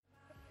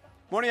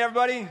Morning,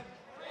 everybody.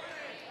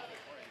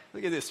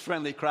 Look at this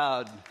friendly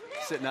crowd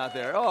sitting out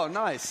there. Oh,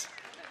 nice.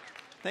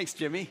 Thanks,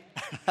 Jimmy.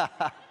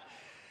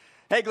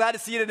 Hey, glad to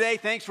see you today.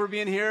 Thanks for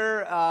being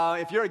here.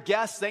 If you're a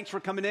guest, thanks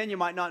for coming in. You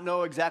might not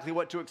know exactly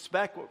what to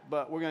expect,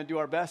 but we're going to do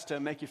our best to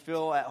make you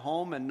feel at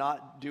home and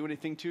not do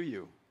anything to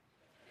you.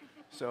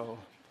 So,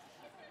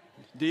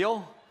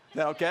 deal? Is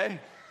that okay?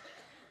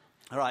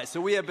 All right, so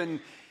we've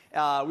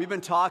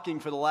been talking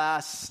for the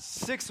last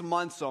 6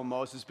 months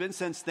almost. It's been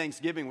since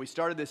Thanksgiving. We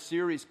started this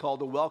series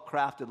called The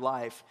Well-Crafted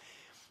Life.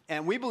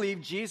 And we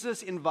believe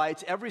Jesus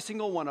invites every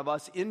single one of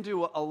us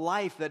into a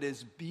life that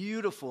is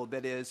beautiful,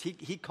 that is,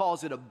 he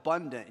calls it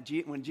abundant.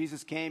 When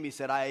Jesus came, he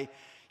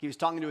was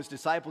talking to his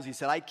disciples, he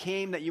said, I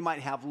came that you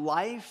might have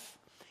life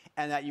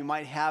and that you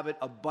might have it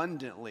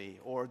abundantly,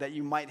 or that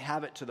you might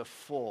have it to the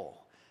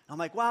full. I'm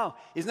like, wow,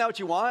 isn't that what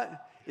you want?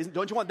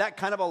 Don't you want that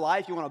kind of a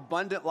life? You want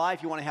abundant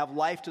life? You want to have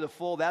life to the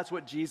full? That's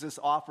what Jesus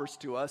offers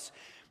to us.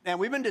 And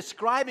we've been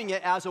describing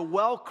it as a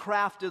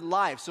well-crafted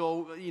life.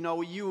 So,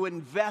 you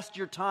invest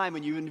your time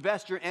and you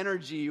invest your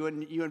energy, you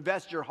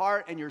invest your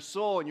heart and your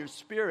soul and your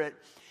spirit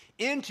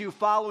into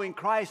following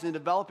Christ and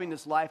developing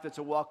this life that's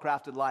a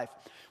well-crafted life.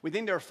 We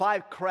think there are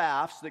 5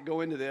 crafts that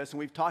go into this, and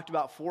we've talked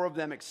about 4 of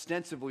them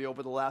extensively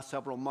over the last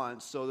several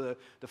months. So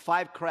the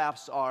 5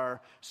 crafts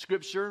are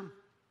Scripture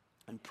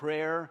and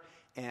prayer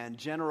and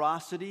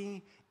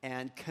generosity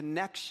and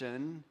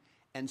connection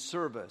and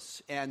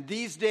service. And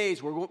these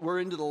days, we're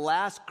into the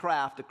last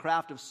craft, the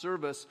craft of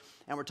service,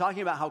 and we're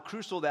talking about how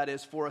crucial that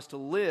is for us to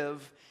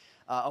live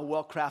a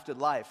well-crafted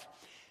life.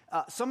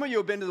 Some of you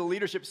have been to the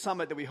Leadership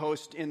Summit that we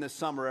host in the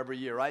summer every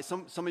year, right?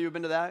 Some of you have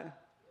been to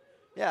that?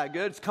 Yeah,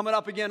 good. It's coming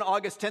up again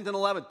August 10th and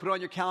 11th. Put it on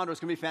your calendar. It's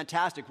going to be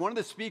fantastic. One of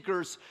the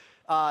speakers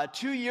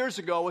 2 years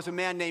ago was a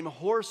man named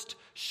Horst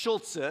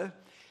Schulze.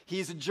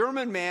 He's a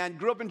German man,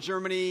 grew up in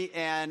Germany,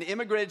 and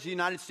immigrated to the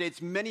United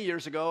States many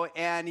years ago,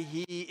 and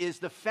he is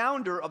the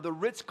founder of the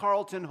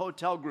Ritz-Carlton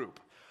Hotel Group,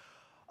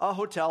 a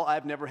hotel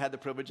I've never had the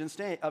privilege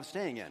of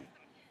staying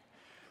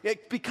in.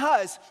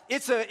 Because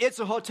it's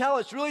a hotel,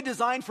 it's really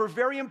designed for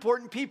very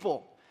important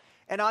people.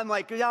 And I'm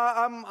like,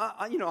 yeah,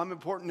 I'm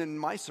important in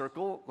my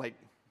circle, like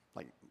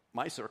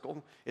my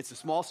circle. It's a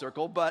small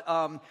circle, but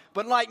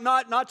like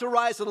not to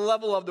rise to the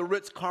level of the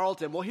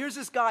Ritz-Carlton. Well, here's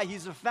this guy.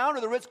 He's the founder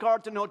of the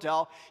Ritz-Carlton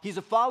Hotel. He's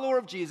a follower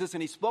of Jesus,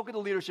 and he spoke at the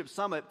Leadership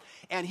Summit.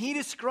 And he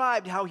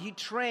described how he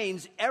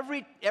trains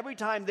every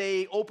time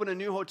they open a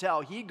new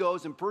hotel. He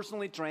goes and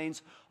personally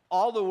trains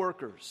all the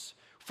workers,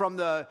 from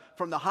the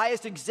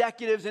highest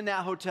executives in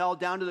that hotel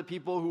down to the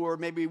people who are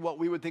maybe what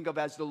we would think of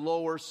as the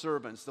lowest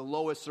servants, the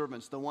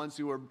ones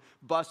who are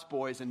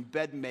busboys and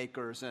bed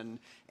makers and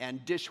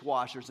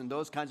dishwashers and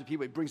those kinds of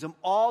people. He brings them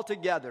all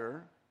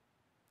together,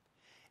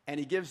 and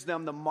he gives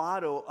them the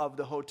motto of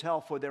the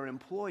hotel for their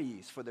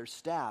employees, for their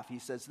staff. He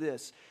says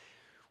this: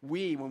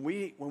 when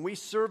we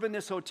serve in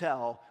this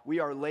hotel, we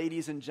are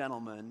ladies and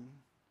gentlemen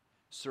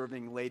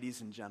serving ladies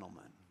and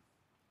gentlemen.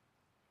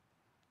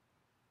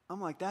 I'm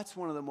like, that's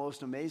one of the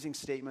most amazing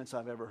statements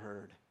I've ever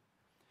heard.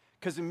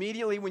 Because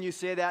immediately when you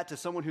say that to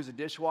someone who's a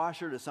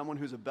dishwasher, to someone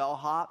who's a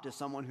bellhop, to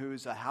someone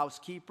who's a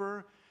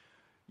housekeeper,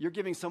 you're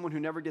giving someone who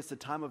never gets the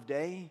time of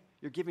day,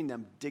 you're giving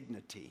them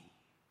dignity.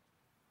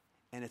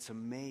 And it's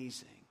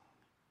amazing.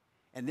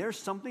 And there's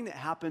something that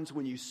happens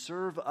when you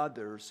serve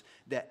others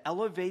that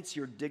elevates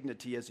your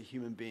dignity as a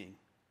human being.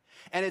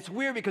 And it's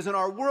weird because in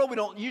our world, we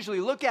don't usually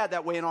look at it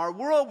that way. In our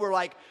world, we're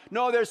like,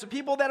 no, there's the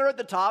people that are at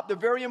the top, the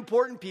very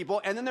important people,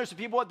 and then there's the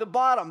people at the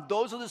bottom.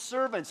 Those are the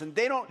servants, and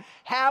they don't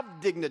have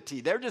dignity.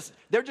 They're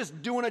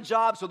just doing a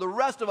job so the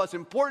rest of us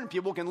important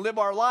people can live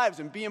our lives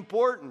and be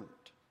important.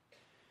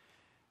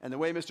 And the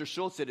way Mr.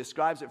 Schulze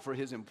describes it for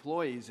his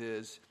employees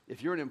is,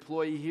 if you're an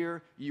employee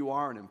here, you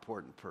are an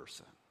important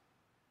person.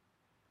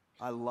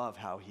 I love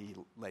how he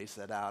lays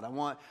that out. I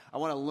want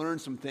to learn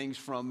some things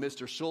from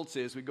Mr. Schulze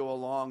as we go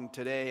along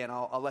today, and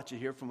I'll let you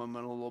hear from him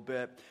in a little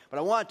bit. But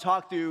I want to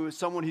talk to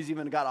someone who's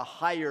even got a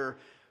higher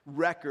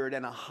record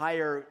and a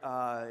higher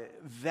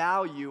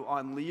value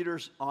on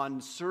leaders,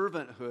 on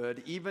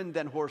servanthood, even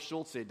than Horst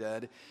Schulze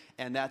did,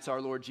 and that's our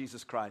Lord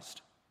Jesus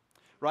Christ.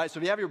 Right? So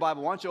if you have your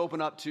Bible, why don't you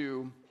open up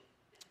to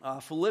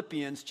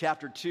Philippians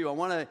chapter 2.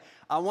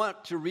 I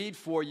want to read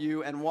for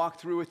you and walk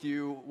through with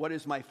you what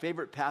is my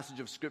favorite passage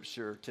of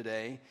Scripture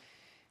today.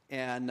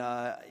 And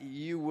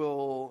you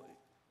will,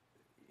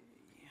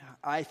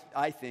 I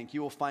think,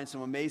 you will find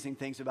some amazing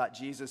things about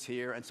Jesus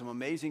here and some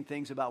amazing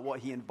things about what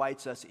he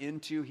invites us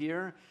into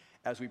here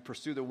as we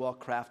pursue the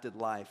well-crafted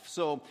life.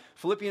 So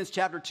Philippians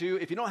chapter 2,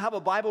 if you don't have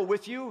a Bible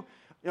with you,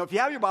 if you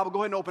have your Bible,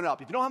 go ahead and open it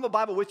up. If you don't have a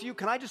Bible with you,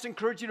 can I just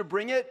encourage you to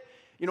bring it?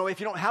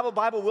 If you don't have a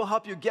Bible, we'll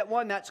help you get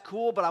one. That's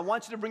cool. But I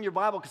want you to bring your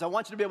Bible because I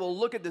want you to be able to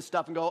look at this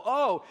stuff and go,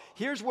 oh,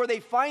 here's where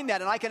they find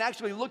that. And I can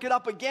actually look it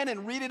up again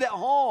and read it at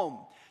home.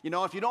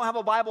 If you don't have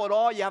a Bible at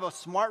all, you have a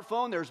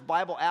smartphone. There's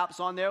Bible apps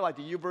on there, like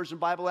the YouVersion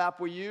Bible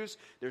app we use.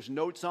 There's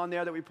notes on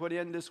there that we put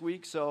in this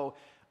week. So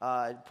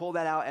pull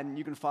that out and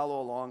you can follow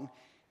along.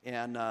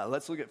 And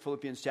let's look at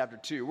Philippians chapter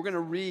 2. We're going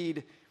to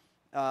read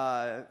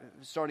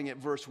starting at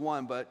verse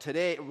 1. But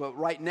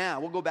right now,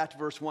 we'll go back to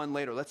verse 1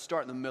 later. Let's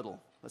start in the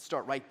middle. Let's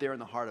start right there in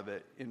the heart of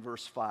it in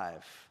verse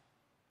 5.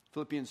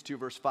 Philippians 2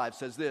 verse 5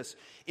 says this,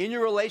 "In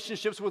your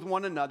relationships with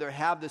one another,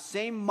 have the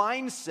same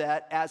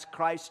mindset as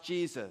Christ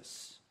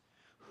Jesus,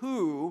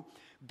 who,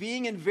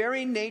 being in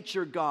very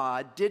nature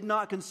God, did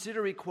not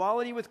consider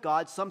equality with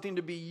God something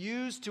to be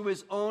used to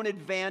his own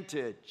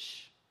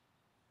advantage.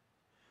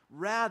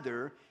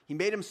 Rather, he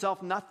made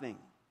himself nothing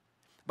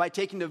by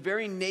taking the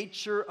very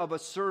nature of a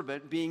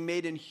servant, being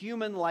made in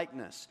human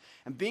likeness.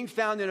 And being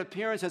found in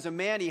appearance as a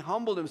man, he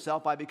humbled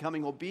himself by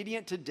becoming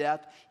obedient to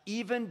death,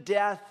 even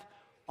death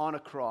on a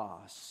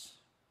cross."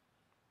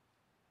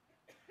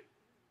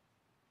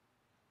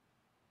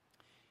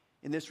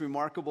 In this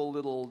remarkable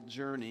little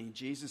journey,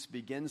 Jesus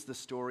begins the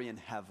story in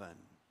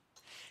heaven.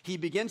 He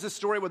begins the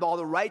story with all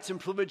the rights and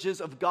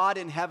privileges of God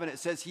in heaven. It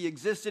says he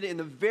existed in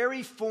the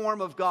very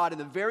form of God, in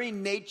the very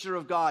nature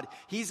of God.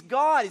 He's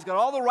God. He's got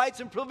all the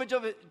rights and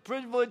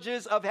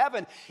privileges of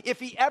heaven. If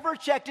he ever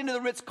checked into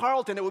the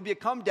Ritz-Carlton, it would be a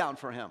come down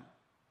for him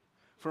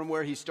from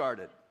where he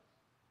started.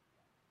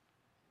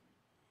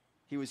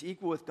 He was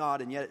equal with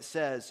God, and yet it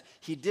says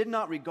he did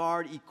not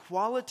regard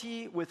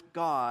equality with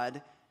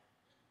God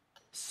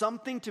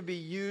something to be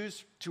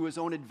used to his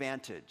own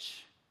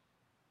advantage.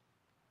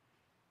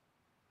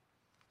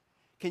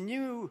 Can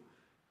you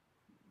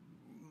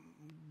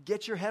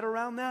get your head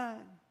around that?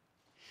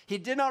 He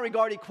did not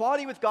regard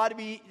equality with God to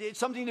be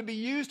something to be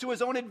used to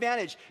his own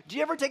advantage. Do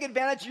you ever take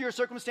advantage of your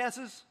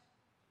circumstances?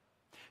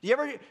 Do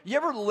you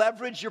ever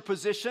leverage your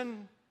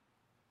position?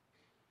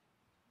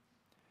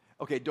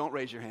 Okay, don't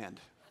raise your hand.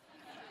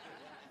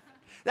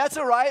 That's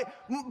all right.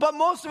 But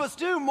most of us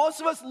do.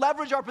 Most of us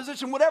leverage our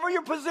position. Whatever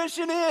your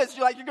position is,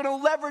 you're going to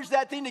leverage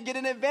that thing to get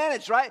an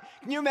advantage, right?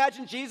 Can you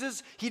imagine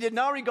Jesus? He did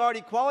not regard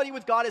equality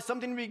with God as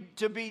something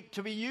to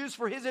be used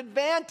for his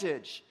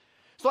advantage.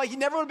 So he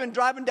never would have been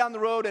driving down the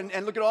road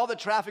and look at all the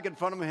traffic in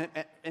front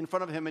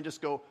of him and just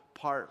go,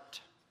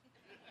 "Part."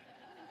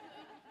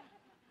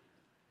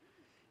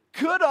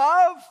 Could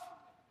have,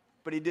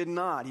 but he did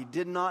not. He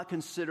did not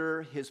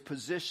consider his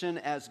position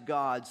as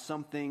God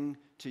something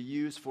to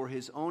use for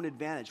his own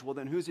advantage. Well,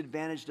 then whose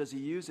advantage does he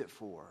use it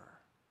for?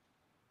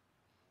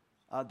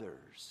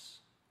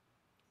 Others.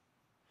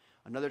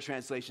 Another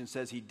translation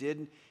says he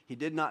did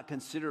not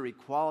consider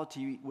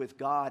equality with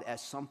God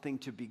as something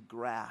to be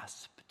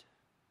grasped.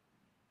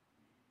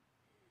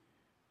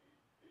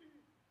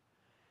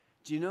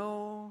 Do you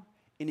know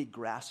any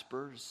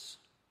graspers?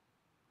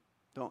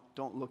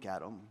 Don't look at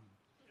them.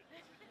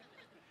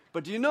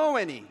 But do you know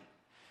any?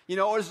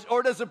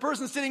 Or does the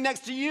person sitting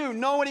next to you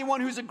know anyone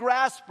who's a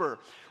grasper?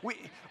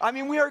 We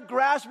are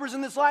graspers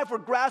in this life. We're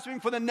grasping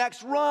for the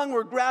next rung.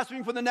 We're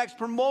grasping for the next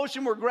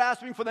promotion. We're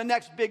grasping for the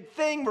next big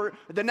thing.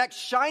 The next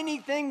shiny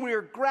thing.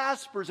 We're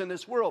graspers in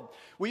this world.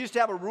 We used to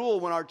have a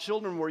rule when our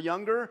children were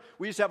younger.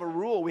 We used to have a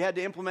rule. We had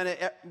to implement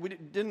it. We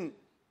didn't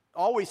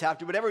always have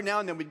to, but every now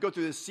and then we'd go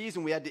through this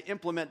season. We had to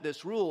implement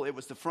this rule. It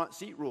was the front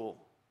seat rule.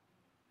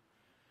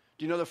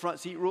 Do you know the front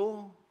seat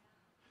rule?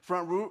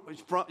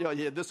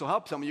 This will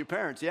help some of you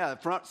parents. Yeah, the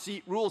front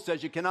seat rule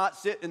says you cannot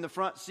sit in the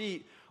front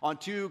seat on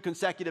 2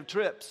 consecutive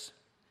trips.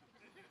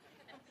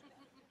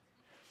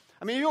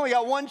 You only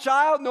got 1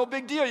 child, no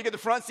big deal. You get the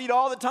front seat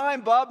all the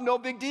time, bub, no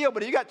big deal.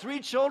 But if you got 3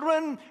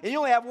 children and you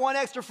only have 1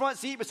 extra front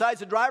seat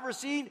besides the driver's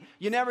seat,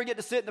 you never get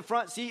to sit in the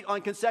front seat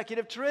on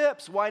consecutive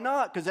trips. Why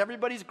not? Because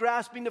everybody's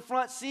grasping the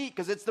front seat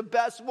because it's the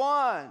best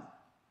one.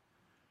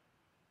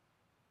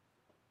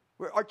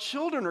 Our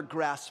children are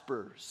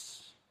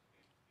graspers.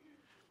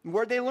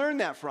 Where'd they learn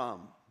that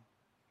from?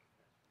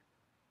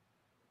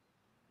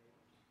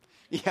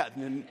 Yeah,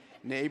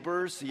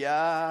 neighbors,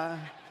 yeah.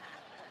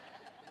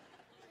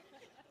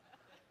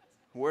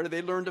 Where did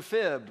they learn to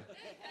fib?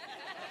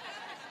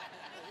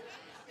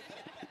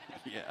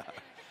 Yeah,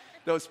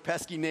 those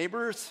pesky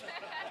neighbors.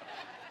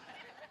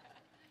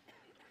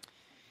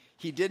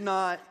 He did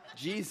not,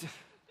 Jesus,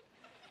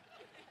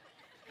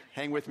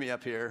 hang with me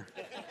up here.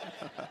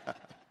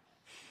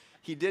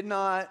 He did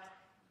not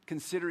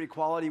consider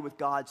equality with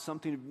God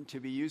something to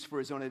be used for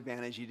his own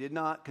advantage. He did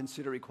not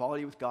consider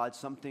equality with God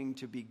something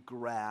to be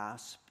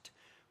grasped,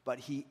 but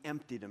he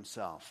emptied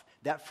himself.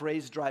 That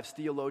phrase drives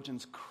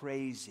theologians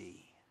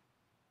crazy.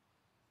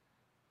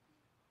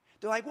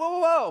 They're like,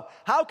 whoa,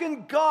 how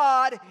can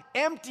God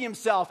empty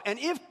himself? And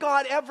if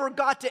God ever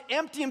got to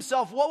empty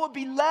himself, what would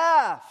be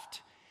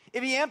left?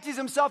 If he empties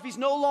himself, he's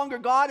no longer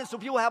God, and so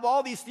people have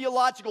all these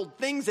theological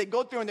things they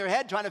go through in their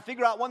head trying to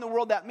figure out what in the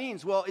world that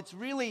means. Well, it's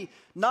really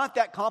not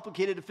that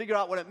complicated to figure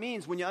out what it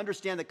means when you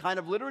understand the kind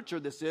of literature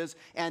this is,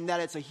 and that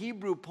it's a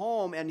Hebrew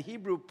poem, and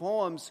Hebrew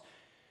poems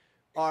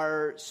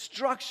are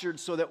structured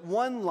so that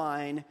one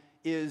line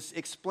is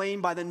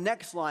explained by the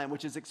next line,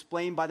 which is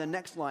explained by the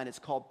next line. It's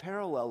called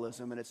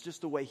parallelism, and it's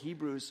just the way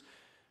Hebrews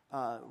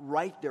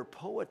write their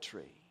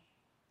poetry.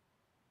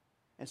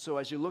 And so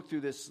as you look through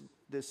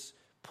this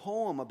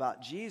poem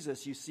about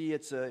Jesus, you see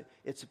it's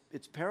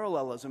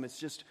parallelism. It's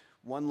just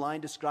One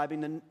line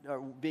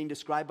being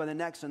described by the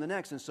next and the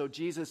next. And so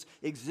Jesus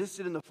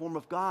existed in the form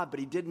of God, but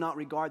he did not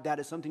regard that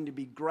as something to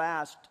be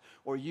grasped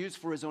or used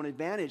for his own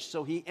advantage.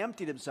 So he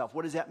emptied himself.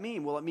 What does that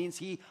mean? Well, it means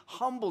he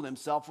humbled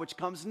himself, which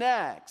comes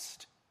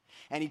next.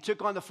 And he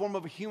took on the form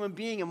of a human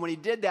being. And when he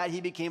did that, he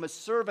became a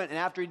servant. And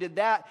after he did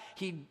that,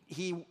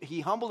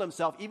 he humbled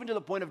himself, even to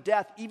the point of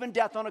death, even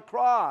death on a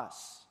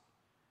cross.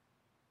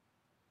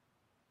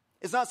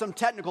 It's not some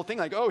technical thing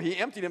like, oh, he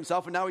emptied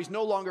himself and now he's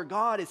no longer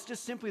God. It's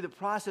just simply the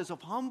process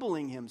of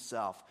humbling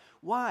himself.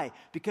 Why?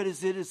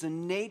 Because it is the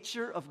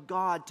nature of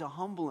God to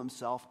humble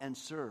himself and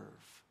serve.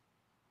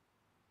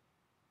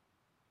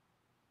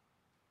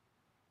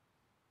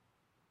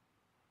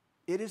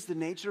 It is the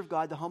nature of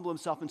God to humble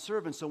himself and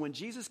serve. And so when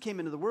Jesus came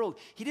into the world,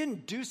 he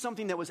didn't do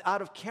something that was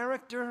out of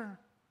character.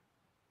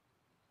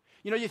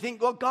 You know, you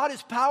think, well, God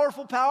is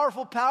powerful,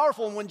 powerful,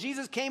 powerful. And when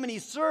Jesus came and he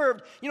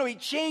served, he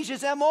changed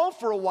his MO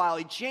for a while.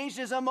 He changed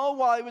his MO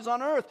while he was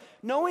on earth.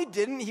 No, he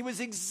didn't. He was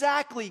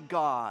exactly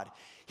God.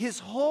 His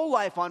whole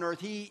life on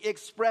earth, he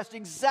expressed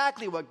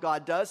exactly what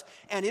God does.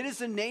 And it is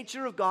the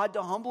nature of God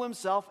to humble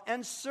himself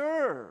and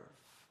serve.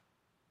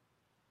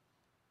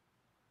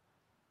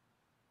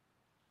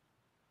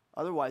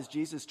 Otherwise,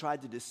 Jesus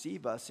tried to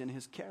deceive us in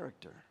his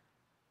character.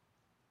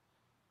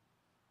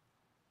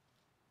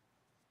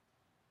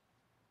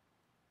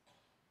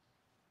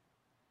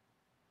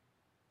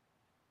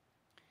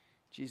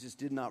 Jesus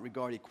did not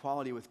regard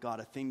equality with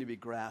God a thing to be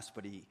grasped,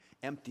 but he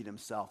emptied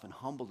himself and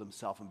humbled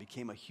himself and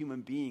became a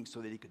human being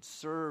so that he could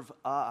serve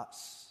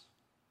us.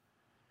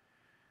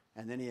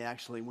 And then he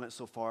actually went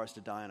so far as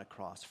to die on a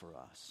cross for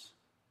us.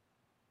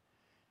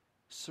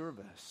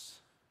 Service.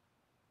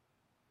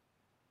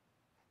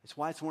 It's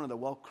why it's one of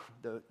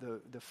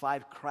the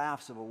 5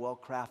 crafts of a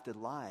well-crafted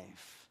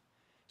life.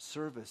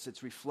 Service.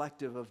 It's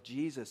reflective of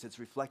Jesus. It's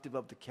reflective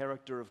of the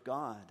character of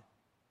God.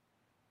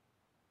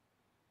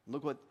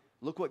 Look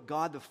what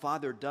God the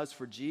Father does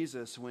for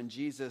Jesus when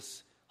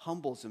Jesus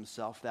humbles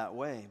himself that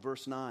way.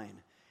 Verse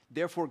 9.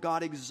 Therefore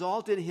God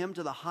exalted him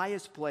to the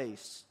highest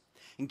place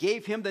and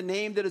gave him the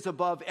name that is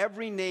above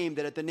every name,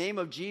 that at the name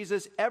of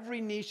Jesus every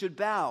knee should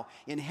bow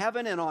in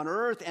heaven and on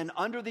earth and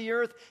under the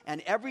earth,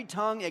 and every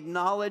tongue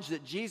acknowledge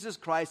that Jesus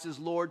Christ is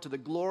Lord, to the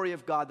glory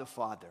of God the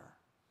Father.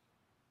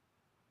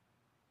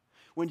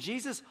 When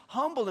Jesus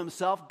humbled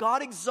himself,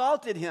 God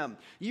exalted him.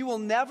 You will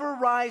never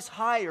rise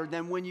higher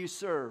than when you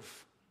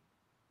serve.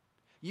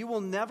 You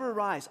will never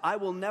rise. I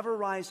will never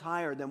rise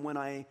higher than when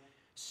I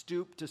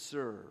stoop to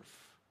serve.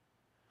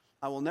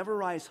 I will never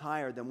rise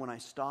higher than when I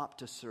stop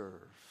to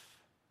serve.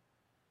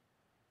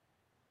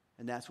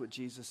 And that's what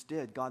Jesus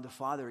did. God the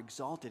Father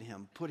exalted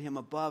him, put him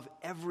above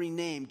every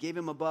name, gave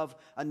him above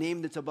a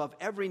name that's above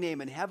every name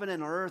in heaven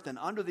and on earth and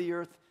under the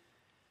earth.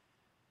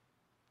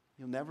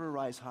 You'll never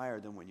rise higher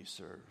than when you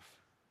serve.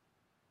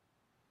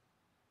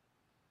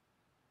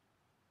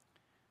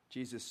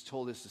 Jesus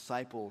told his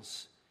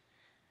disciples,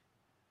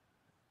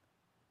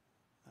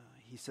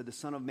 he said, the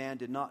Son of Man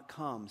did not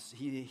come.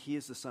 He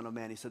is the Son of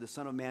Man. He said, the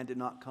Son of Man did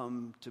not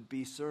come to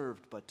be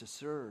served, but to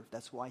serve.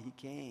 That's why he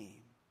came,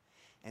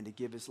 and to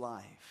give his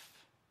life.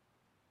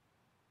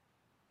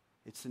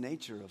 It's the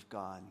nature of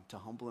God to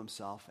humble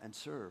himself and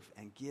serve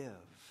and give.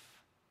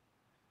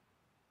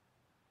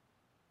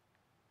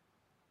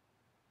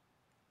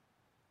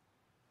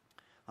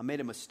 I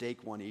made a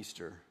mistake one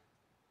Easter.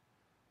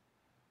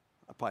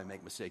 I probably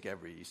make a mistake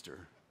every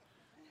Easter.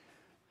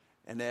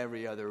 And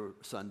every other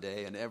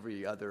Sunday and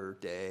every other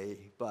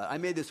day. But I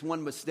made this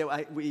one mistake.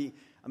 I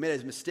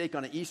made a mistake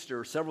on an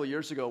Easter several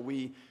years ago.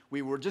 We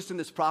were just in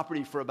this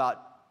property for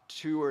about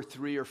 2 or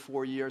 3 or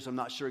 4 years. I'm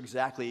not sure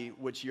exactly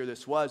which year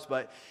this was.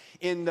 But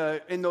in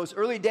those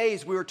early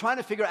days, we were trying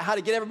to figure out how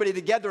to get everybody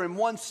together in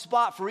one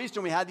spot for Easter.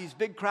 And we had these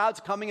big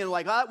crowds coming in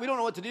like, we don't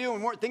know what to do. And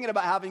we weren't thinking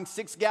about having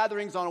 6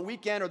 gatherings on a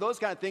weekend or those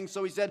kind of things.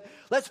 So we said,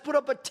 let's put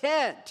up a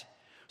tent.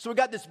 So we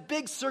got this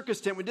big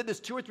circus tent. We did this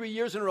 2 or 3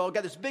 years in a row. We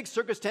got this big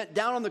circus tent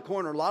down on the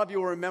corner. A lot of you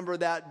will remember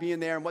that being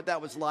there and what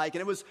that was like.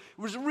 And it was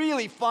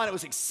really fun. It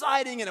was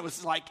exciting, and it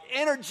was like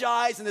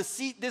energized. And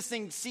this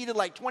thing seated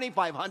like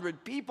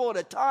 2,500 people at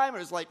a time. And it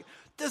was like,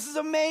 this is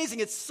amazing.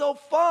 It's so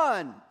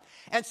fun.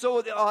 And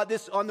so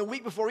on the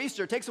week before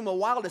Easter, it takes them a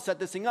while to set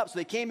this thing up. So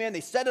they came in,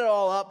 they set it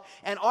all up,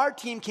 and our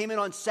team came in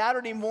on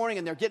Saturday morning,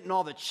 and they're getting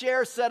all the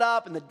chairs set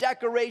up and the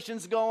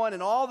decorations going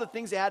and all the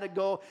things they had to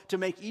go to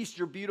make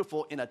Easter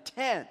beautiful in a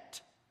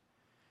tent.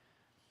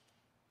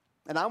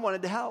 And I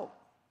wanted to help.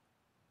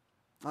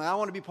 I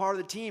want to be part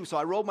of the team. So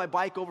I rode my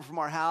bike over from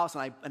our house,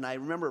 and I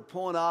remember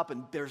pulling up,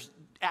 and there's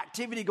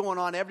activity going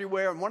on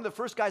everywhere. And one of the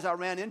first guys I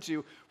ran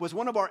into was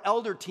one of our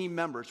elder team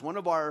members, one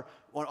of our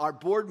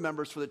board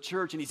members for the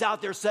church. And he's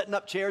out there setting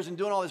up chairs and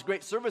doing all this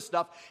great service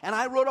stuff. And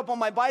I rode up on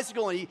my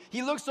bicycle, and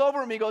he looks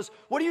over at me and he goes,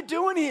 "What are you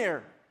doing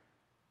here?"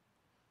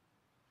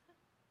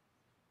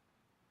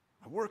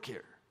 "I work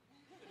here."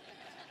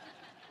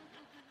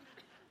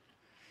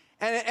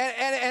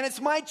 And it's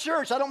my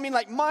church. I don't mean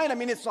like mine. I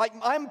mean, it's like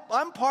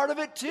I'm part of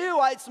it too.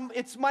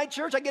 It's my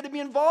church. I get to be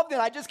involved in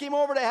it. I just came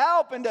over to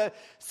help and to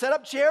set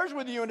up chairs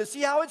with you and to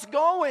see how it's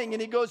going.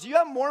 And he goes, you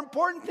have more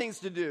important things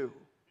to do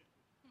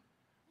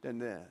than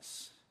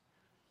this.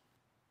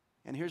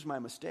 And here's my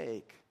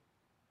mistake.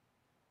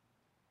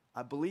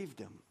 I believed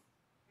him.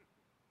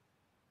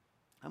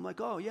 I'm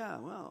like, oh yeah,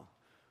 well,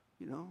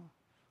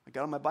 I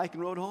got on my bike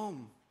and rode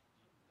home.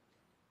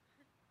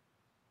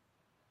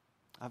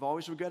 I've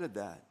always regretted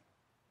that.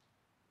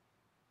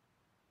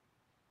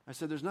 I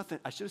should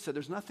have said,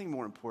 there's nothing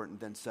more important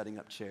than setting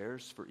up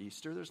chairs for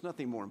Easter. There's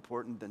nothing more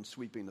important than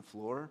sweeping the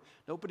floor.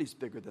 Nobody's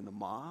bigger than the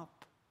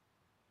mop.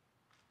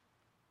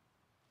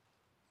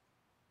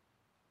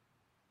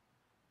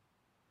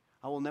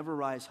 I will never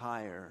rise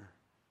higher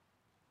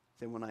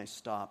than when I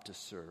stop to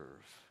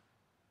serve.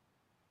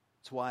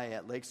 That's why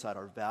at Lakeside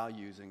our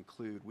values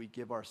include we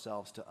give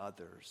ourselves to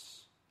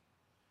others.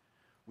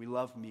 We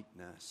love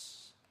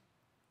meekness.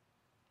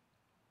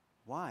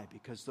 Why?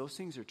 Because those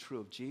things are true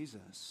of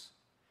Jesus.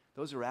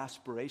 Those are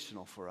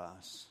aspirational for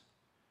us.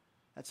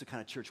 That's the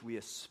kind of church we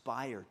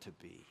aspire to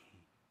be.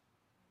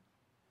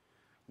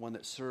 One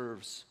that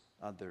serves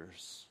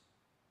others.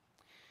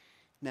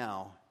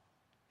 Now,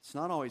 it's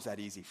not always that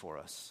easy for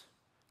us,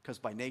 because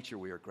by nature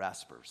we are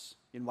graspers.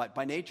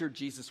 By nature,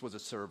 Jesus was a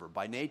server.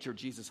 By nature,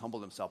 Jesus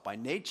humbled himself. By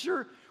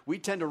nature, we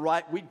tend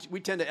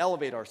to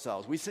elevate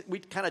ourselves. We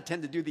kind of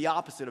tend to do the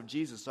opposite of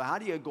Jesus. So how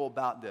do you go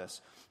about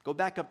this? Go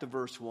back up to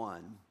verse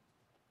 1.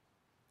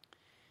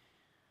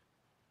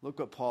 Look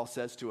what Paul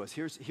says to us.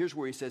 Here's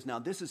where he says, now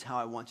this is how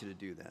I want you to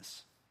do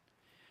this.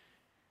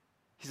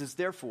 He says,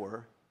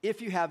 therefore,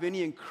 if you have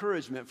any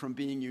encouragement from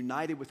being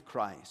united with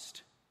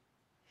Christ,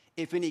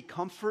 if any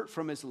comfort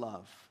from his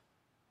love,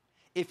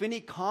 if any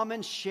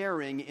common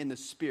sharing in the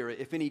Spirit,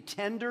 if any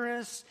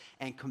tenderness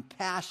and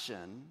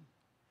compassion,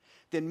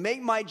 then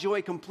make my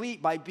joy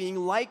complete by being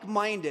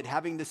like-minded,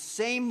 having the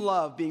same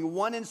love, being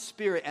one in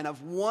spirit and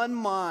of one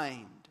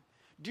mind.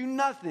 Do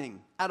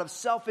nothing out of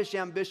selfish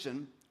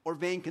ambition or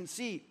vain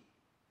conceit,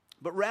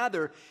 but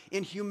rather,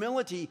 in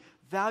humility,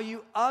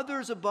 value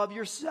others above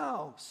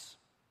yourselves,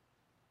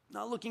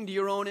 not looking to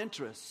your own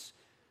interests,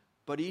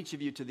 but each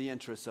of you to the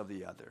interests of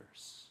the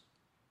others.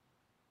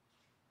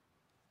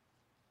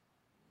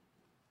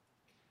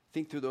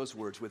 Think through those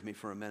words with me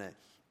for a minute.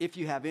 If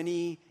you have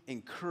any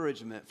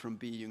encouragement from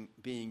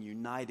being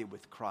united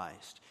with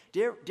Christ.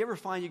 Do you ever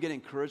find you get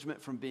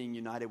encouragement from being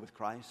united with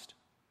Christ?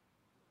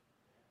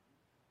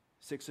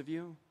 6 of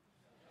you?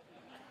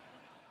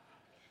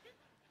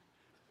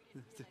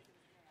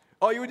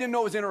 Oh, you didn't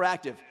know it was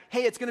interactive.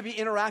 Hey, it's going to be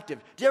interactive.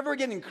 Do you ever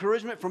get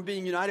encouragement from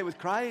being united with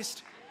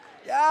Christ?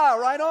 Yeah,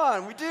 right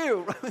on. We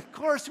do. Of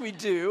course we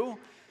do.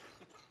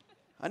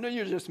 I know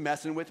you're just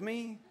messing with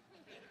me.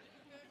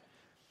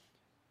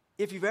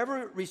 If you've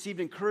ever received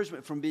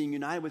encouragement from being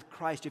united with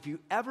Christ, if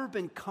you've ever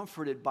been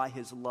comforted by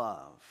his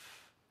love,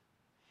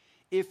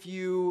 if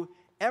you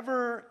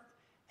ever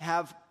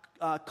have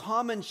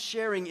common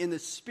sharing in the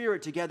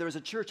Spirit together as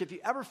a church, if you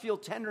ever feel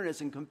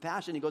tenderness and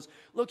compassion, he goes,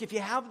 look, if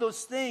you have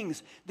those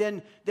things,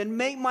 then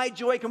make my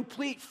joy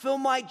complete. Fill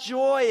my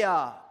joy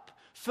up.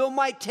 Fill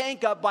my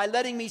tank up by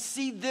letting me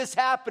see this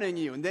happen in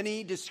you. And then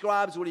he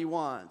describes what he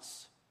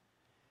wants.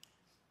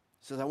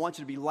 He says, I want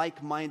you to be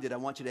like-minded. I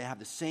want you to have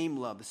the same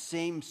love, the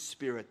same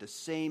spirit, the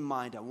same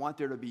mind. I want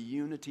there to be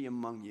unity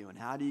among you. And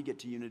how do you get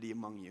to unity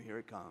among you? Here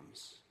it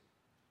comes.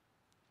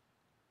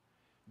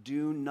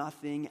 Do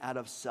nothing out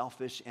of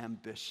selfish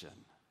ambition.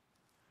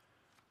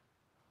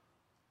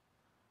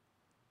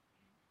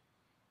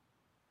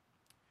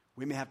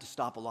 We may have to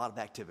stop a lot of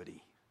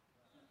activity.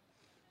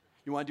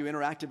 You want to do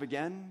interactive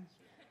again?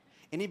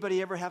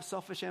 Anybody ever have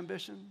selfish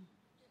ambition?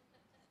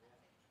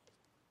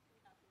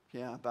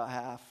 Yeah, about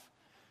half.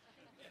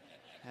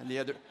 And the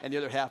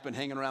other half been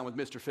hanging around with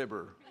Mr.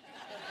 Fibber.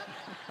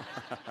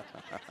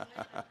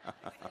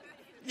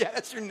 Yeah,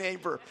 that's your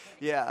neighbor.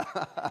 Yeah.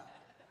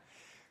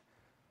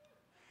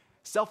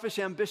 Selfish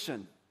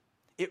ambition,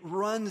 it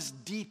runs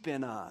deep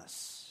in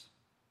us.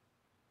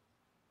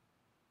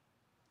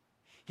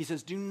 He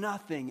says, do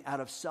nothing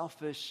out of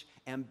selfish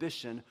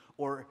ambition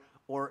or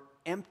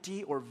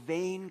empty or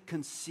vain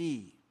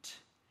conceit.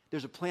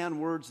 There's a play on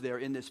words there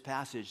in this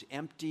passage,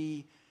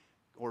 empty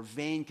or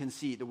vain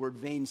conceit. The word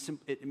vain,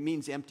 it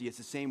means empty. It's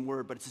the same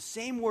word, but it's the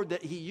same word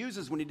that he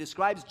uses when he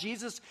describes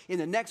Jesus in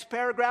the next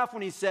paragraph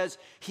when he says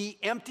he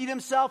emptied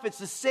himself. It's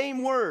the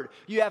same word.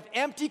 You have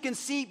empty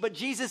conceit, but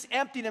Jesus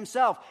emptied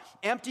himself.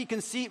 Empty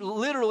conceit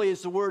literally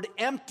is the word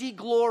empty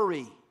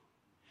glory.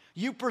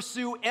 You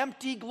pursue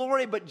empty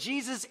glory, but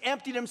Jesus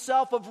emptied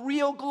himself of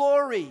real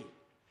glory.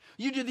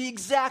 You do the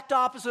exact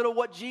opposite of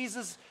what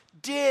Jesus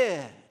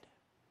did.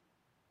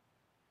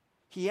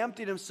 He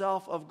emptied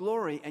himself of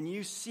glory, and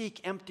you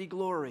seek empty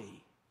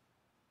glory.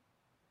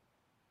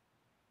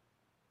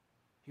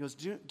 He goes,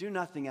 do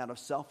nothing out of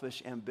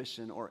selfish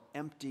ambition or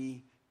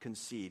empty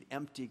conceit,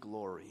 empty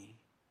glory.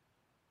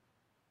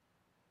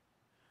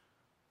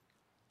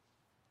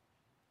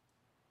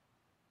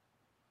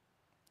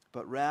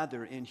 but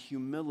rather in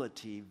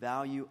humility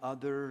value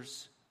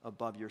others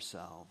above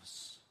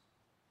yourselves,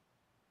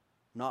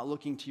 not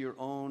looking to your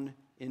own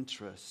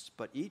interests,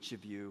 but each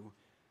of you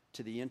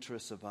to the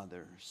interests of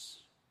others.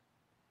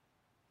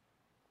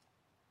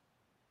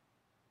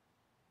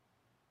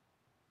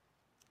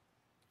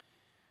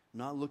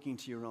 Not looking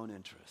to your own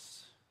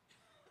interests,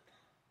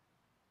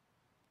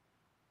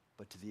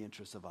 but to the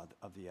interests of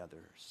the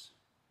others.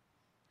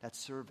 That's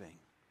serving.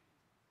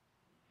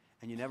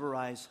 And you never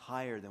rise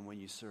higher than when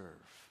you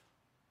serve.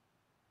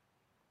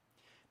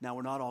 Now,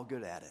 we're not all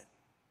good at it.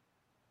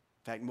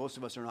 In fact, most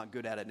of us are not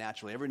good at it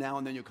naturally. Every now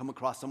and then you'll come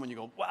across someone, you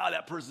go, wow,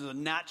 that person's a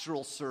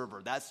natural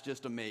server. That's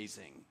just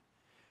amazing.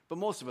 But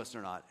most of us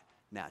are not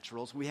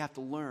naturals. We have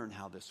to learn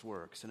how this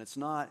works, and it's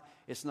not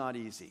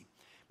easy.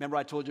 Remember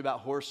I told you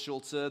about Horst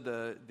Schulze,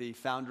 the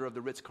founder of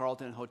the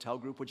Ritz-Carlton Hotel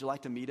Group? Would you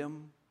like to meet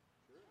him?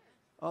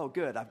 Oh,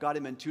 good. I've got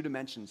him in 2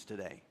 dimensions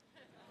today.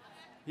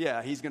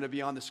 Yeah, he's going to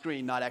be on the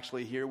screen, not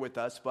actually here with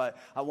us, but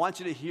I want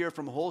you to hear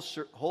from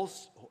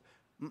Mr.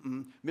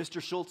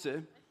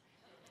 Schulze,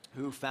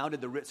 who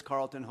founded the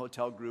Ritz-Carlton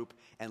Hotel Group,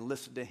 and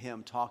listen to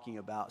him talking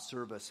about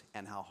service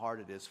and how hard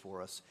it is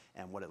for us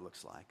and what it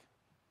looks like.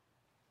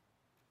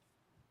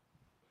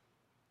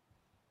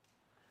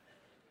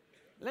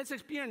 Let's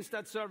experience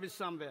that service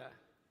somewhere.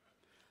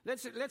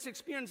 Let's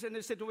experience in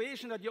a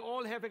situation that you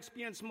all have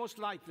experienced most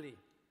likely.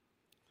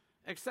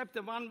 Except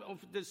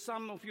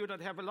some of you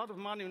that have a lot of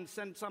money and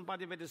send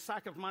somebody with a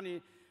sack of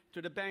money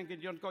to the bank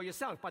and you don't go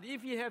yourself. But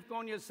if you have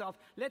gone yourself,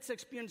 let's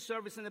experience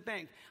service in a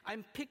bank.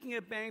 I'm picking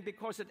a bank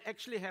because it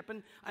actually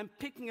happened. I'm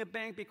picking a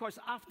bank because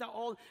after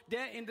all,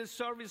 they're in the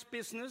service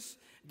business.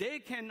 They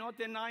cannot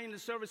deny in the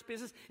service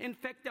business. In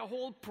fact, their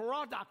whole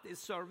product is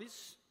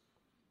service.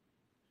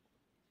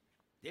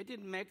 They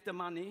didn't make the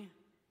money.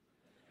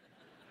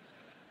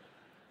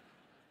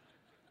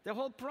 The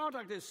whole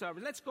product is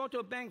service. Let's go to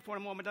a bank for a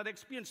moment that I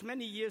experienced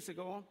many years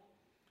ago.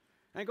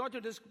 I go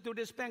to this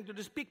bank, to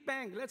this big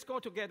bank. Let's go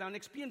together and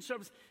experience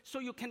service so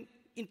you can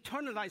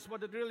internalize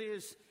what it really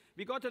is.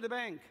 We go to the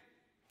bank.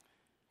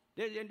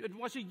 It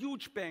was a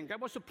huge bank. I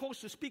was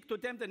supposed to speak to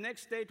them the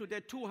next day, to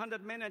their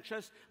 200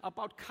 managers,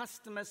 about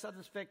customer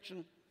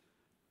satisfaction.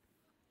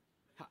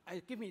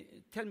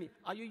 Tell me,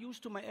 are you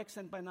used to my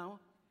accent by now?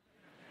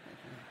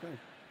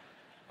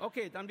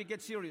 Okay, then we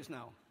get serious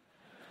now.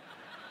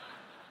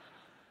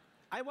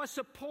 I was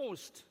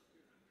supposed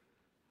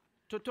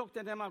to talk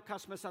to them about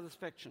customer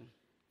satisfaction.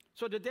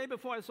 So the day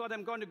before, I thought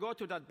I'm going to go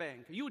to that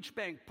bank, huge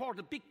bank,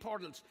 big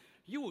portals,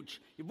 huge.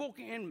 You're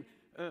walking in,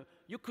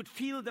 you could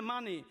feel the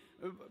money,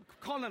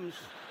 columns,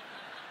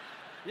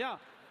 yeah,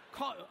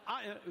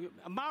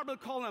 marble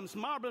columns,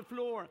 marble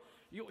floor.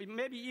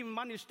 Maybe even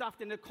money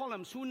stuffed in the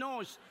columns. Who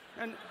knows?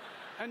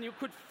 And you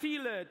could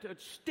feel it,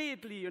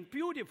 stately and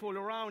beautiful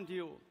around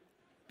you.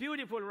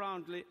 Beautiful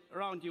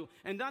around you.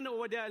 And then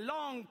over there,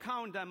 long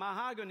counter,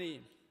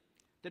 mahogany,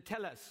 the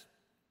tellers.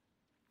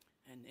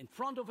 And in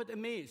front of it, a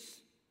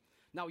maze.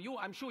 Now,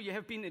 I'm sure you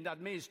have been in that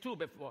maze too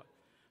before.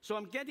 So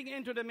I'm getting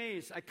into the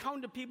maze. I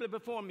count the people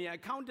before me. I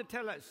count the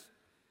tellers.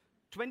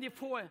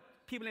 24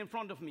 people in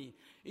front of me.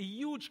 A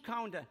huge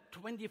counter,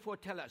 24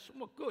 tellers.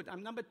 Oh, good,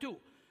 I'm number 2.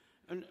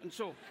 And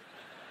so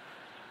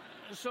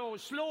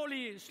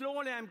slowly,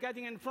 I'm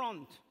getting in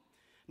front.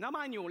 Now,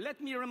 mind you, let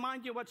me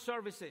remind you what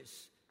service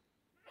is.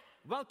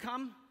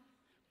 Welcome,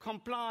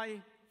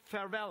 comply,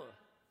 farewell.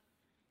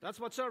 That's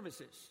what service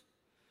is.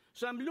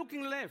 So I'm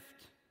looking left,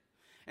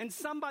 and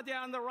somebody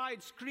on the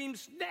right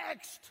screams,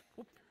 next!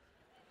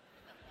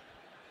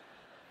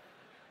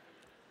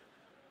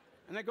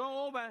 And I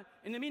go over.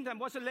 In the meantime,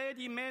 was a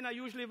lady, men are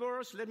usually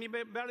worse. Let me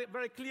be very,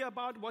 very clear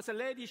about it. Was a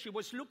lady, she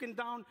was looking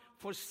down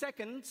for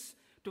seconds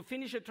to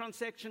finish a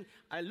transaction.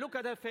 I look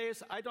at her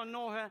face, I don't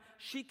know her,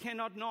 she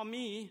cannot know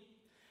me.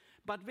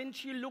 But when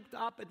she looked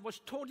up, it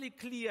was totally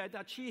clear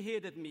that she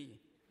hated me.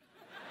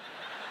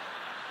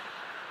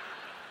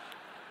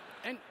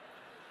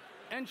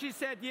 And she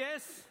said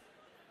yes.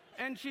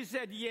 And she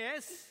said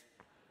yes.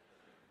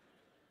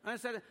 And I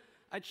said,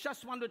 I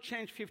just want to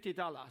change $50.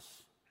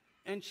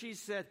 And she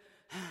said,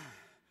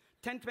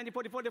 10, 20,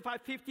 40,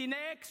 45, 50,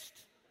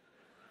 next.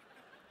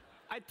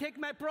 I take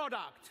my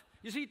product.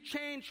 You see,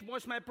 change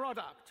was my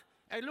product.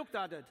 I looked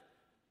at it.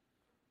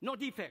 No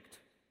defect.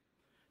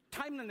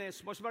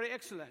 Timeliness was very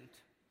excellent.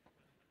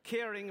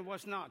 Caring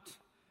was not.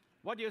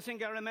 What do you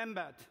think I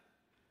remembered?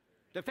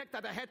 The fact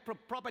that I had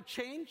proper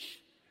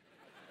change?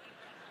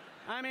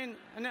 I mean,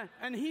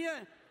 and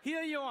here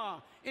you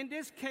are. In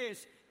this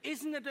case,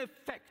 isn't it a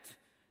fact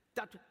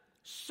that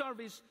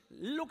service,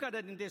 look at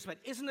it in this way,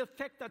 isn't it a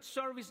fact that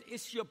service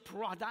is your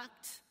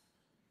product?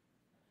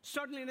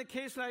 Certainly in a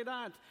case like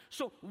that.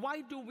 So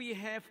why do we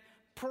have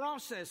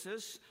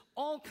processes,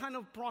 all kind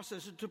of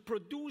processes to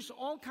produce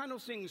all kind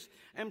of things?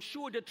 I'm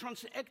sure the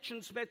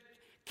transactions were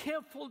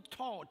careful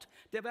thought.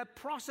 There were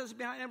processes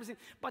behind everything,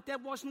 but there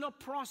was no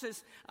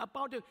process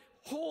about the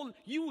whole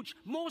huge,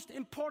 most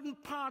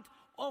important part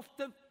of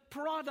the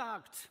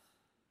product,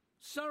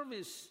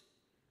 service.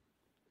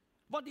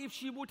 What if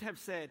she would have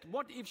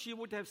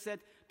said,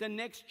 the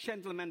next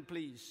gentleman,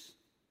 please?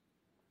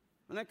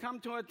 And I come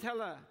to her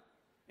teller,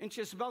 and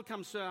she says,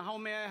 welcome, sir. How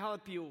may I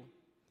help you?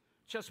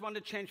 Just want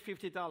to change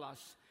 $50.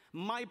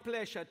 My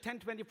pleasure. 10,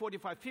 20,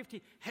 45,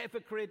 50. Have a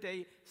great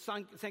day.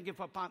 Thank you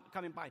for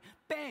coming by.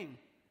 Bang.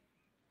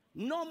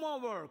 No more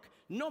work.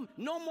 No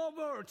more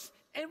words.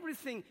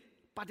 Everything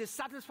but a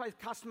satisfied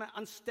customer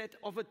instead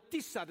of a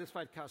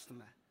dissatisfied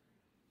customer.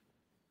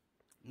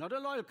 Not a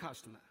loyal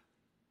customer,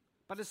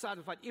 but a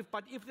satisfied.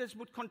 But if this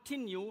would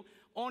continue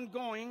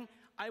ongoing,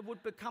 I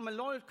would become a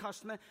loyal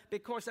customer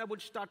because I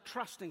would start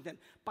trusting them.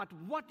 But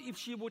what if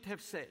she would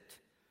have said,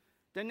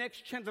 the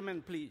next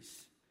gentleman,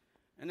 please.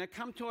 And I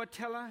come to her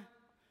teller,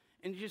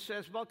 and she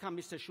says, welcome,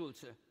 Mr.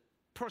 Schulze.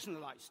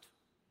 Personalized.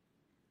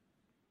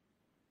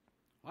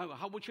 Well,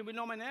 how would you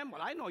know my name?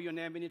 Well, I know your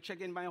name when you check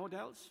in my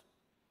hotels.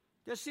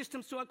 There are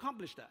systems to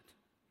accomplish that.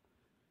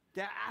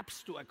 There are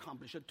apps to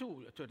accomplish it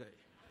too today.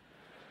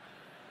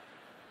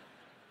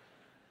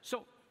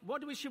 So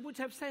what if she would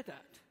have said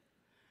that?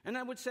 And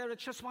I would say, I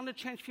just want to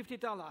change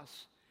 $50.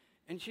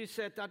 And she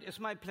said, that is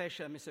my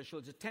pleasure, Mr.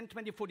 Schulze. 10,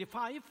 20,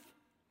 45.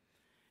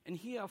 And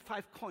here are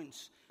 5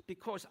 coins,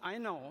 because I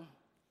know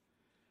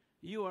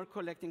you are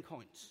collecting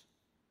coins.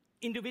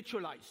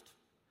 Individualized.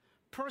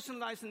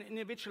 Personalized and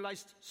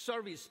individualized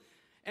service.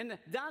 And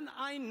then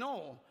I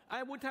know,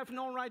 I would have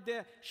known right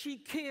there, she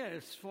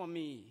cares for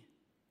me.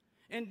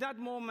 In that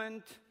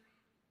moment,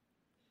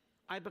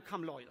 I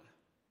become loyal.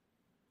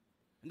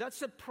 And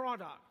that's a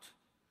product.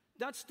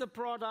 That's the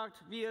product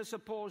we are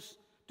supposed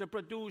to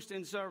produce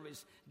in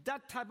service.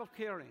 That type of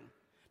caring.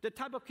 The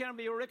type of caring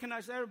where you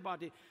recognize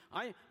everybody.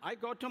 I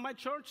go to my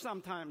church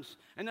sometimes,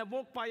 and I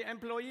walk by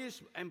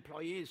employees.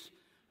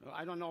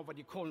 I don't know what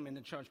you call them in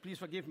the church. Please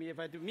forgive me if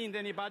I mean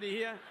anybody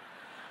here.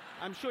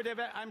 I'm sure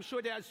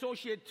they're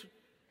associate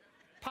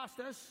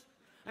pastors.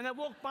 And I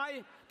walk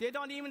by, they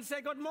don't even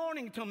say good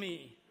morning to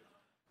me.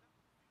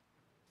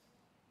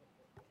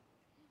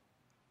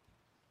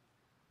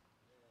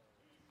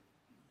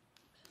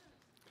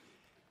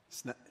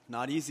 It's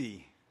not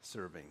easy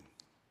serving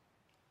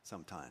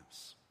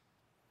sometimes.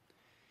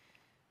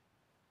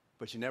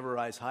 But you never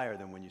rise higher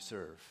than when you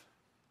serve.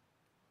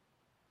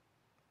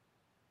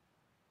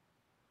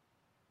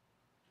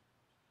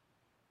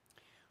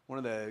 One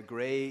of the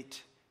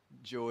great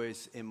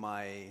joys in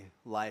my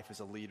life as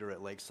a leader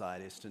at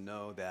Lakeside is to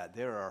know that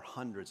there are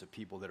hundreds of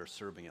people that are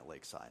serving at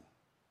Lakeside.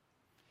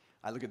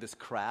 I look at this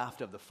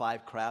craft of the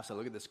 5 crafts, I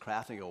look at this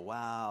craft and go,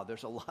 wow,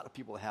 there's a lot of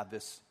people that have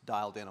this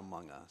dialed in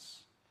among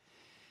us.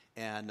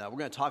 And we're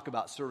going to talk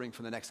about serving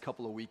for the next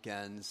couple of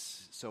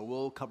weekends, so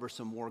we'll cover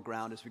some more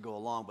ground as we go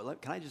along.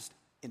 But can I just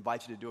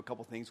invite you to do a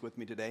couple things with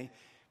me today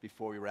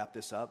before we wrap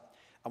this up?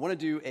 I want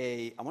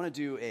to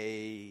do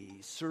a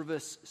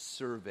service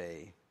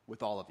survey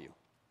with all of you.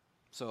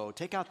 So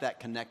take out that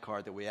Connect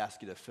card that we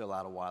asked you to fill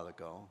out a while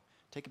ago.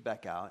 Take it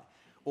back out.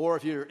 Or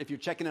if you're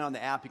checking in on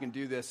the app, you can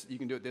do this. You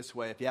can do it this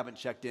way. If you haven't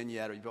checked in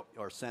yet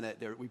or sent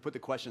it, we put the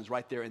questions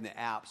right there in the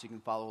app, so you can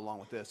follow along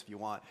with this if you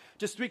want.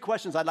 Just 3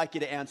 questions I'd like you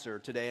to answer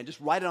today, and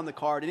just write it on the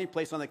card, any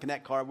place on the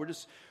Connect card.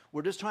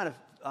 We're just trying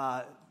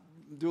to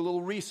do a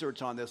little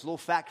research on this, a little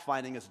fact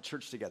finding as a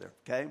church together.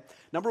 Okay.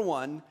 Number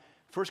 1,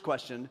 first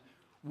question: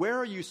 where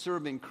are you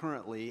serving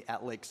currently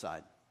at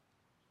Lakeside?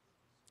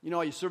 You know,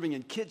 are you serving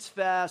in Kids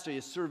Fest? Are you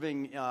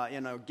serving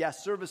in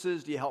guest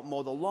services? Do you help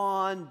mow the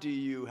lawn? Do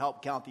you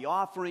help count the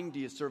offering? Do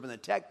you serve in the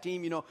tech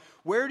team? You know,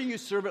 where do you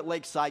serve at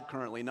Lakeside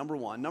currently? Number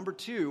 1. Number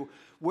 2,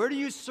 where do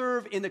you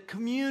serve in the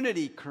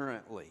community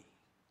currently?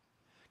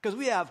 Because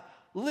we have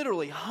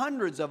literally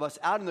hundreds of us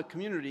out in the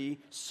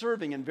community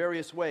serving in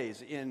various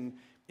ways, in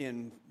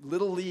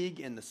Little League,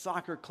 in the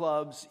soccer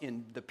clubs,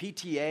 in the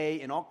PTA,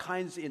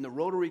 in the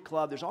Rotary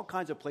Club. There's all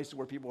kinds of places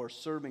where people are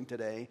serving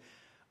today.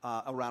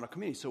 Around a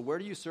community. So where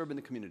do you serve in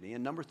the community?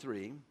 And number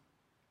 3,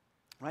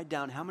 write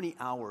down how many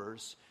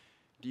hours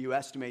do you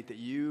estimate that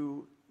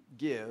you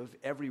give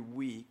every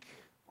week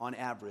on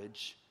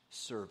average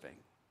serving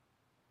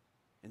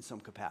in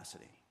some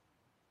capacity.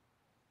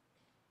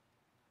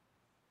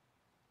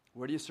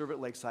 Where do you serve at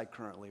Lakeside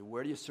currently?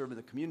 Where do you serve in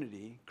the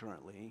community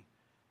currently?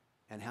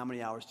 And how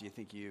many hours do you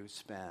think you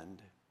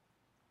spend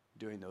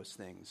doing those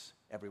things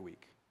every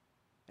week?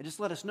 And just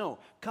let us know,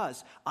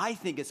 because I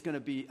think it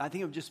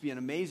would just be an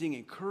amazing,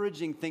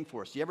 encouraging thing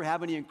for us. Do you ever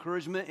have any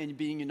encouragement in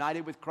being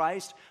united with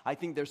Christ? I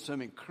think there's some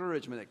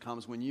encouragement that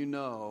comes when you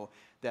know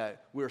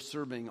that we're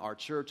serving our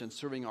church and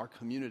serving our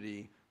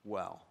community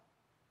well.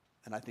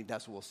 And I think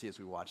that's what we'll see as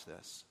we watch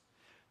this.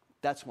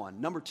 That's one.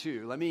 Number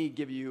 2, let me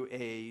give you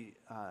a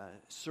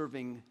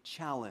serving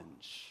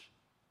challenge.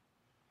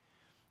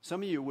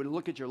 Some of you would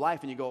look at your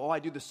life and you go, oh, I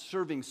do the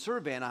serving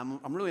survey, and I'm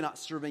really not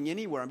serving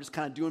anywhere. I'm just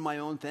kind of doing my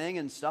own thing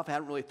and stuff. I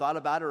haven't really thought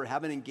about it or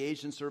haven't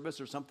engaged in service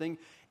or something.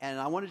 And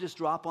I want to just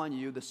drop on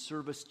you the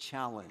service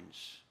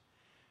challenge.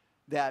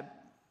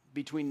 That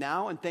between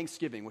now and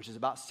Thanksgiving, which is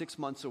about 6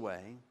 months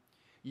away,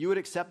 you would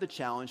accept the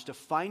challenge to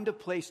find a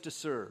place to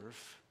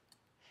serve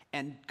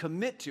and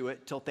commit to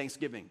it till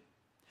Thanksgiving.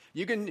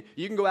 You can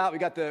go out. We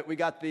got the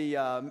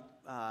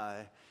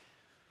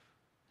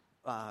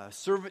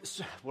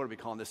service, what are we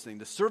calling this thing?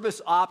 The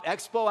Service Op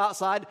Expo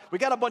outside. We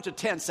got a bunch of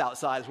tents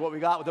outside is what we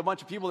got with a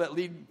bunch of people that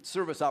lead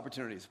service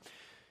opportunities.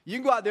 You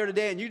can go out there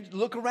today and you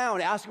look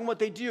around, ask them what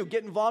they do,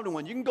 get involved in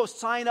one. You can go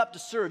sign up to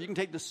serve. You can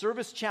take the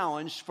service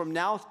challenge from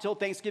now till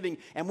Thanksgiving.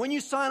 And when you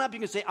sign up, you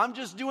can say, I'm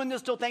just doing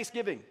this till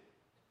Thanksgiving.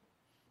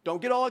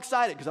 Don't get all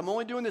excited because I'm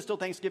only doing this till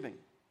Thanksgiving.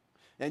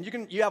 And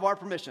you have our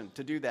permission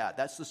to do that.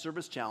 That's the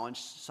service challenge.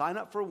 Sign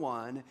up for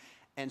one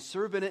and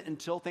serve in it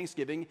until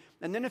Thanksgiving.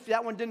 And then if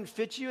that one didn't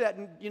fit you,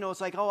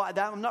 it's like,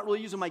 I'm not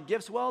really using my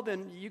gifts well,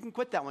 then you can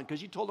quit that one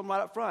because you told them right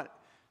up front,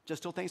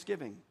 just till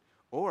Thanksgiving.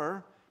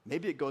 Or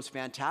maybe it goes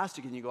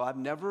fantastic and you go, I've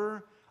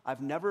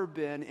never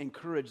been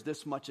encouraged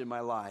this much in my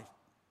life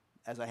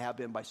as I have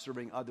been by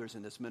serving others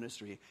in this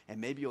ministry.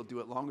 And maybe you'll do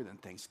it longer than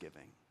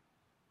Thanksgiving.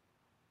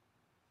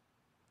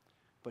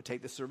 But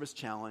take the service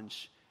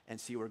challenge and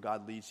see where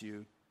God leads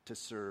you to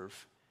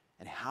serve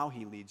and how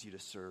he leads you to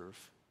serve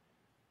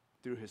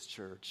through his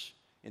church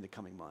in the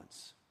coming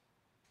months.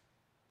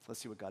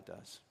 Let's see what God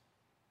does.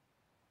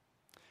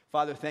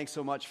 Father, thanks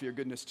so much for your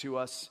goodness to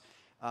us.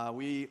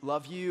 We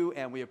love you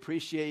and we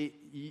appreciate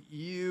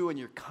you and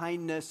your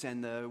kindness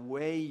and the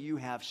way you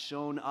have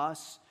shown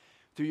us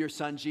through your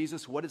son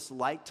Jesus what it's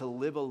like to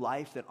live a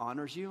life that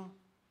honors you.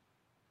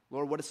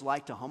 Lord, what it's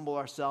like to humble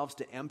ourselves,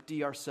 to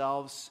empty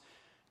ourselves,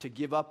 to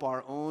give up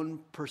our own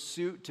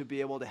pursuit to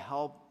be able to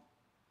help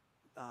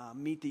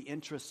meet the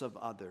interests of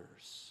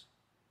others,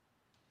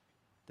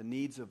 the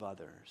needs of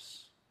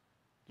others.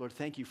 Lord,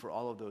 thank you for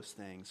all of those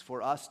things.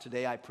 For us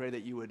today, I pray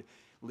that you would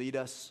lead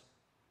us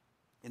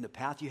in the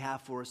path you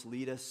have for us,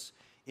 lead us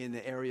in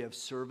the area of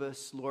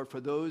service. Lord, for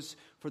those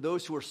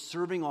who are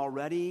serving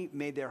already,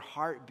 may their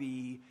heart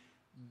be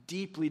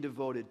deeply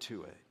devoted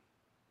to it.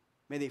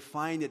 May they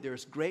find that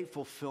there's great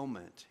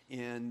fulfillment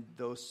in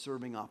those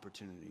serving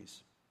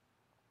opportunities.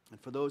 And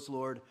for those,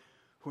 Lord,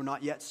 who are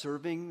not yet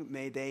serving,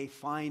 may they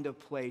find a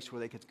place where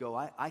they could go,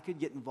 I could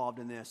get involved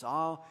in this.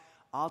 I'll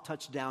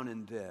touch down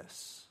in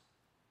this.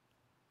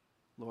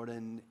 Lord,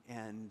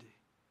 and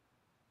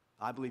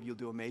I believe you'll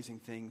do amazing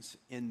things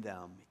in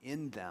them,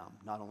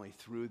 not only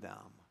through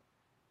them,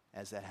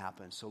 as that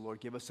happens. So, Lord,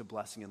 give us a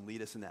blessing and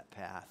lead us in that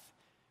path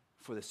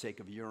for the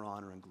sake of your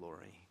honor and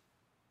glory.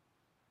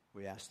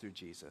 We ask through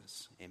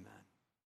Jesus. Amen.